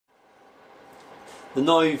The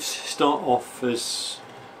knives start off as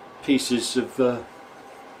pieces of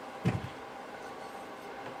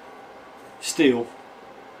steel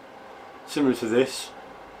similar to this.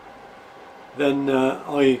 Then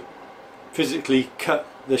I physically cut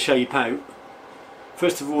the shape out.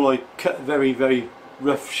 First of all, I cut a very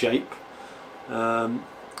rough shape.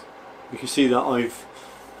 You can see that I've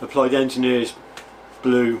applied engineer's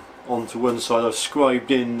blue onto one side. I've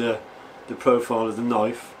scribed in the profile of the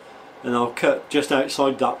knife, and I'll cut just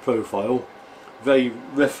outside that profile very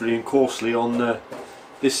roughly and coarsely on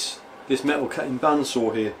this metal cutting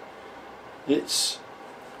bandsaw here. It's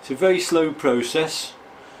a very slow process,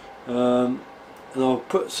 and I'll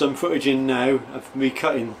put some footage in now of me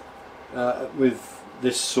cutting with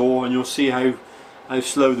this saw, and you'll see how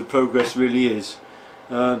slow the progress really is.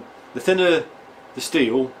 The thinner the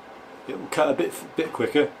steel, it will cut a bit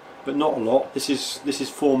quicker, but not a lot. This is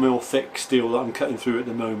 4mm thick steel that I'm cutting through at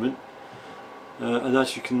the moment, and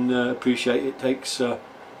as you can appreciate, it takes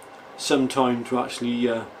some time to actually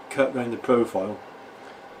cut around the profile.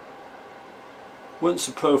 Once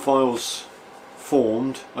the profile's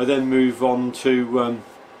formed, I then move on to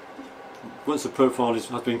once the profile has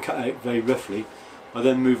been cut out very roughly, I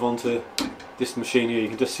then move on to this machine here. You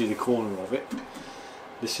can just see the corner of it.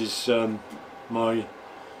 This is my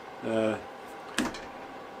I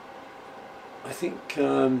think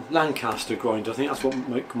Lancaster grinder. I think that's what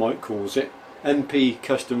Mike calls it. MP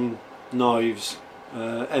Custom Knives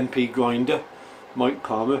MP grinder, Mike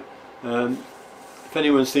Palmer. If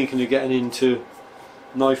anyone's thinking of getting into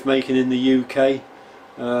knife making in the UK,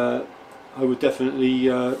 I would definitely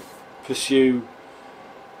pursue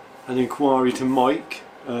an inquiry to Mike,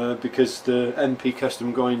 because the MP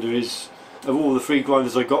Custom grinder is, of all the 3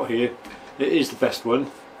 grinders I got here, it is the best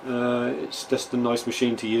one. It's just a nice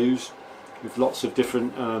machine to use with lots of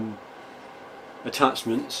different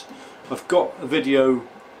attachments. I've got a video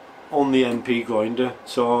on the MP grinder,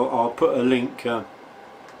 so I'll put a link up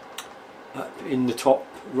in the top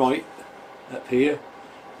right up here,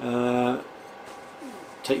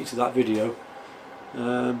 take you to that video.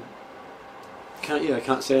 I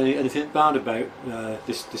can't say anything bad about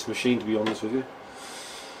this machine, to be honest with you.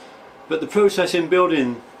 But the process in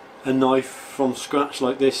building a knife from scratch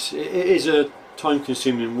like this, it is a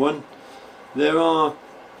time-consuming one. There are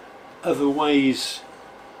other ways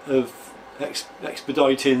of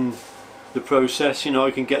expediting the process. You know,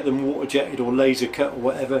 I can get them water jetted or laser cut or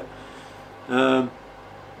whatever.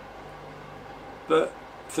 But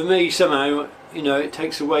for me, somehow, you know, it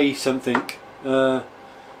takes away something. It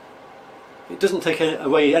doesn't take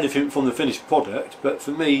away anything from the finished product, but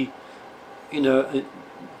for me, you know,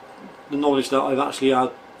 the knowledge that I've actually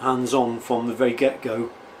had hands-on from the very get-go,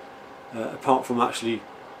 apart from actually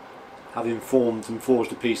having formed and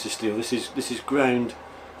forged a piece of steel. This is ground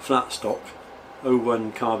flat stock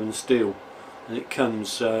 01 carbon steel, and it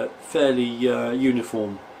comes fairly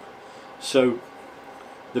uniform. So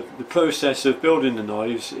the process of building the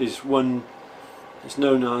knives is one that's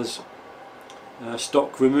known as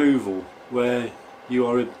stock removal, where you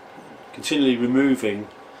are continually removing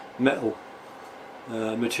metal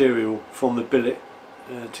material from the billet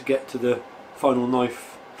to get to the final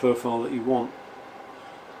knife profile that you want.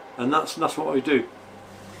 And that's what I do.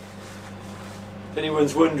 If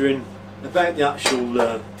anyone's wondering about the actual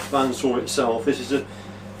bandsaw itself, this is a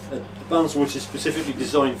bandsaw which is specifically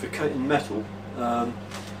designed for cutting metal, and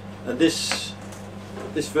this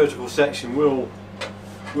vertical section will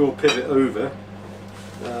pivot over.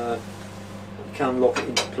 You can lock it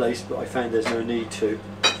into place, but I found there's no need to.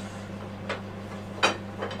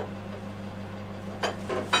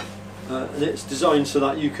 And it's designed so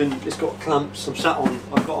that you can, it's got clamps.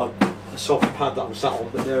 I've got a soft pad that I'm sat on,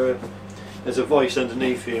 but there's a vise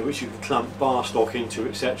underneath here which you can clamp bar stock into,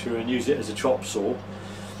 etc., and use it as a chop saw.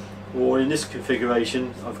 Or in this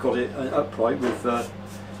configuration, I've got it upright with a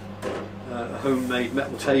homemade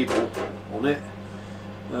metal table on it.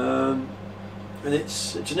 And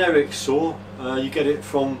it's a generic saw. You get it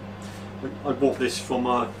from, I bought this from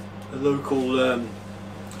a local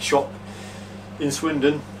shop in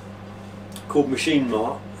Swindon called Machine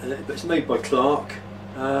Mart, but it's made by Clarke,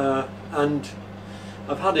 and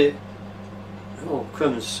I've had it, oh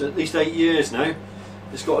crumbs, at least 8 years now.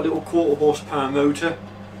 It's got a little 1/4 horsepower motor,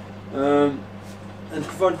 and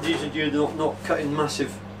provided you're not cutting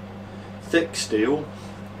massive thick steel,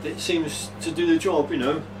 it seems to do the job, you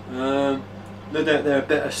know. No doubt there are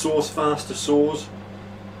better saws, faster saws,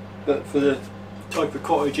 but for the type of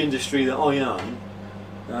cottage industry that I am,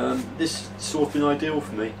 this saw's been ideal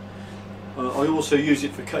for me. I also use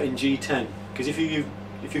it for cutting G10, because if you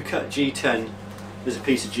cut G10, there's a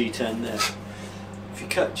piece of G10 there. If if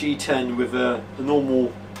you cut G10 with a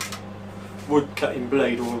normal wood cutting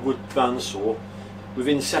blade or a wood bandsaw,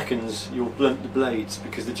 within seconds you'll blunt the blades,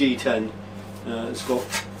 because the G10 has got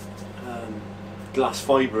glass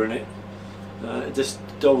fibre in it. It just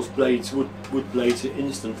dulls blades, wood blades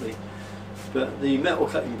instantly. But the metal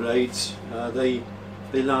cutting blades, they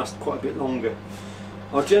last quite a bit longer.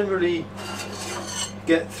 I generally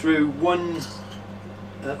get through one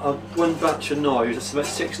batch of knives, that's about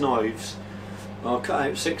 6 knives. I'll cut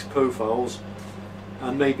out 6 profiles,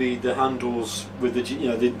 and maybe the handles with the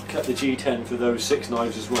they cut the G10 for those 6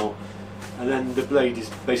 knives as well, and then the blade is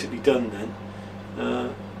basically done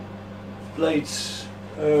then. Blades,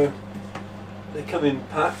 they come in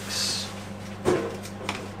packs.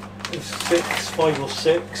 There's 5 or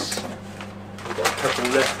 6. I've got a couple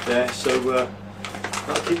left there, so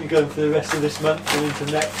that'll keep me going for the rest of this month and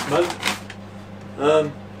into next month.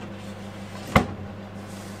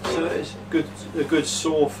 So it's a good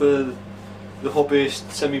saw for the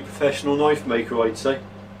hobbyist, semi-professional knife maker, I'd say.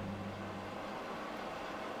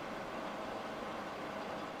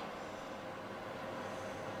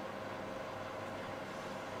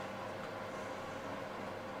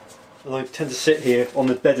 And I tend to sit here on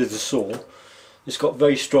the bed of the saw. It's got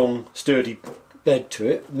very strong, sturdy bed to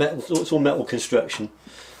it. Metal, it's all metal construction.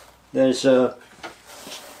 There's a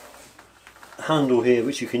handle here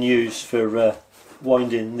which you can use for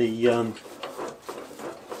winding the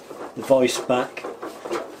vice back,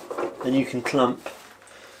 and you can clamp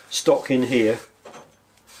stock in here.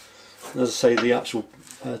 As I say, the actual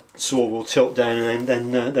saw will tilt down and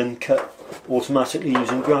then cut automatically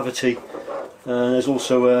using gravity. There's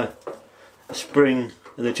also a spring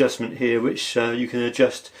and adjustment here which you can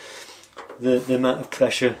adjust the amount of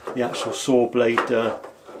pressure the actual saw blade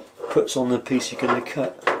puts on the piece you're going to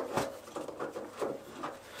cut.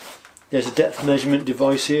 There's a depth measurement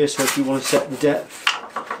device here, so if you want to set the depth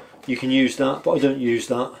you can use that, but I don't use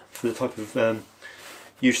that for the type of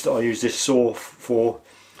use that I use this saw for.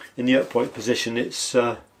 In the upright position it's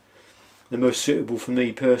the most suitable for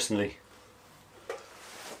me personally.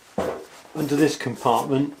 Under this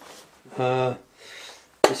compartment,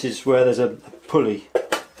 this is where there's a pulley.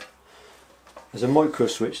 There's a micro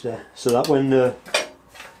switch there, so that when the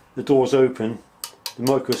doors open, the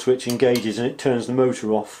micro switch engages and it turns the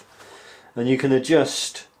motor off. And you can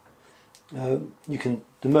adjust. The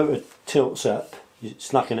motor tilts up. You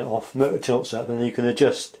slacken it off. Motor tilts up, and then you can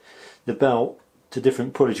adjust the belt to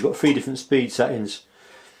different pulleys. You've got 3 different speed settings: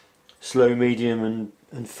 slow, medium,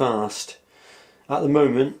 and fast. At the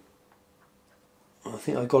moment, I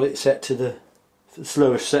think I got it set to the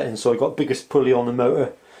slowest setting, so I got biggest pulley on the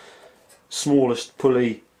motor, smallest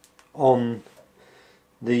pulley on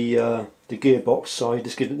the gearbox side.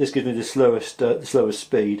 This gives me the slowest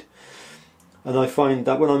speed. And I find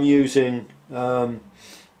that when I'm using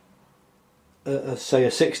say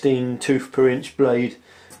a 16 tooth per inch blade,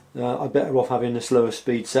 I'm better off having the slower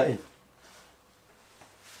speed setting.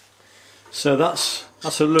 So that's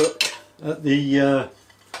a look at the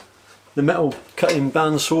metal cutting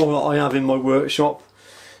bandsaw that I have in my workshop.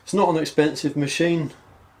 It's not an expensive machine.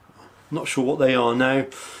 Not sure what they are now,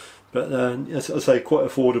 but as I say, quite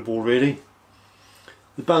affordable really.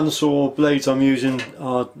 The bandsaw blades I'm using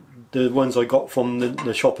are the ones I got from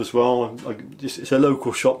the shop as well. It's a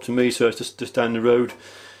local shop to me, so it's just down the road.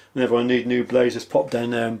 Whenever I need new blades, just pop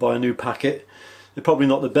down there and buy a new packet. They're probably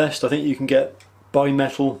not the best. I think you can get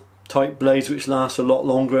bimetal type blades which last a lot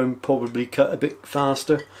longer and probably cut a bit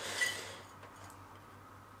faster.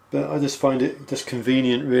 But I just find it just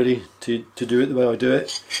convenient really to do it the way I do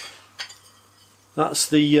it. That's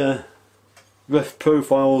the rough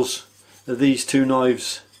profiles of these 2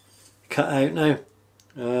 knives cut out now.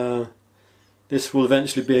 This will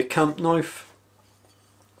eventually be a camp knife,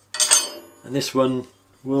 and this one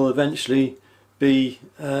will eventually be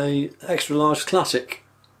a extra large classic.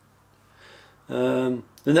 The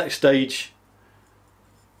next stage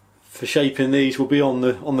for shaping these will be on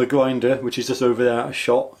the grinder, which is just over there out of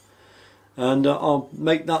shot, and I'll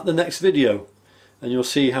make that the next video, and you'll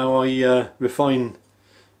see how I refine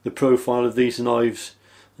the profile of these knives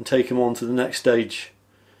and take them on to the next stage.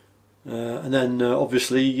 And then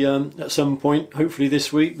obviously at some point, hopefully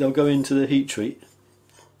this week, they'll go into the heat treat.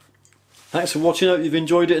 Thanks for watching. I hope you've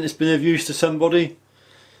enjoyed it and it's been of use to somebody.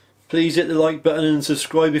 Please hit the like button and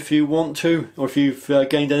subscribe if you want to, or if you've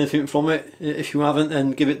gained anything from it. If you haven't,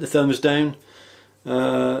 then give it the thumbs down.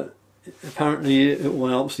 Apparently it all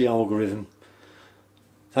helps the algorithm.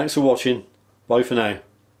 Thanks for watching. Bye for now.